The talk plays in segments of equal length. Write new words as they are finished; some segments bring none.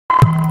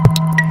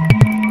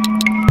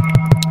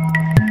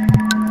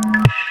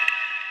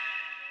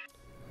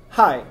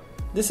Hi,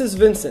 this is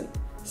Vincent,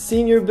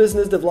 Senior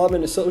Business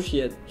Development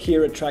Associate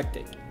here at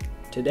TrackTik.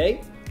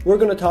 Today, we're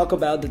going to talk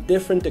about the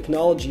different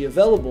technology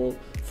available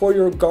for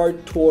your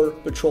guard tour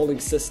patrolling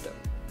system.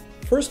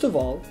 First of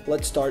all,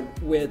 let's start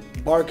with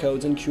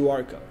barcodes and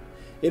QR code.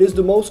 It is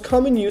the most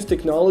common used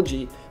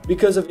technology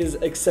because of its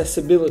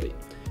accessibility.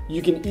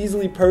 You can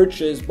easily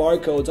purchase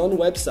barcodes on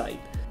website.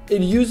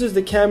 It uses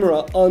the camera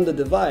on the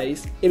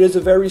device. It is a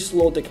very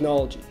slow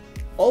technology.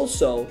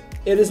 Also,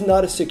 it is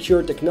not a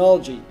secure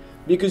technology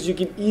because you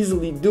can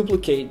easily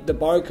duplicate the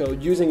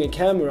barcode using a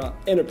camera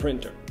and a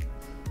printer.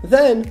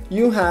 Then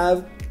you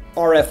have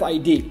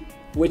Rfid,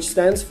 which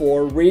stands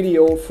for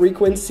Radio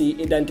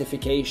Frequency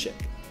Identification.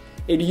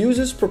 It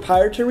uses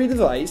proprietary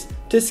device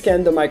to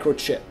scan the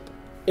microchip.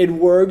 It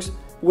works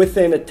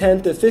within a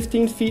 10 to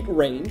 15 feet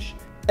range,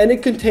 and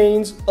it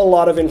contains a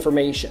lot of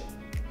information.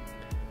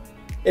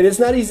 It is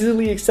not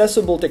easily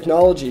accessible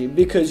technology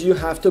because you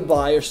have to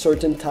buy a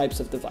certain types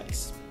of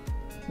device.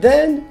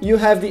 Then you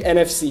have the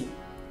NFC.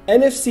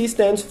 NFC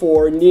stands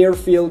for Near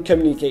Field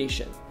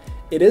Communication.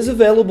 It is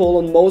available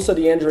on most of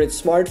the Android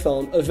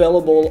smartphones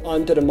available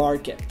onto the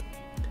market.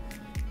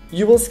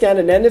 You will scan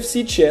an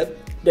NFC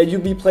chip that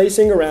you'll be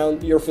placing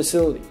around your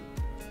facility.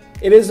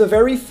 It is a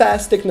very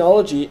fast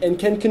technology and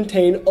can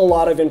contain a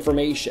lot of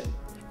information.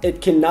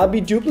 It cannot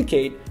be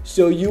duplicated,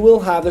 so you will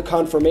have the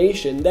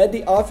confirmation that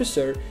the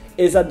officer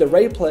is at the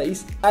right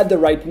place at the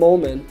right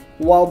moment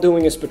while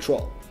doing his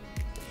patrol.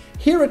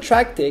 Here at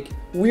TrackTik,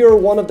 we are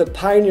one of the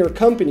pioneer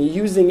companies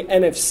using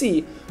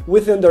NFC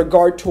within their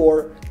guard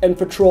tour and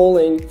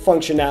patrolling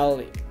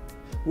functionality.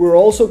 We're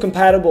also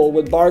compatible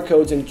with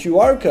barcodes and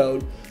QR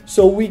code,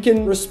 so we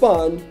can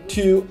respond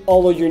to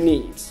all of your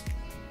needs.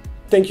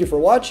 Thank you for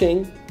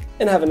watching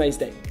and have a nice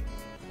day.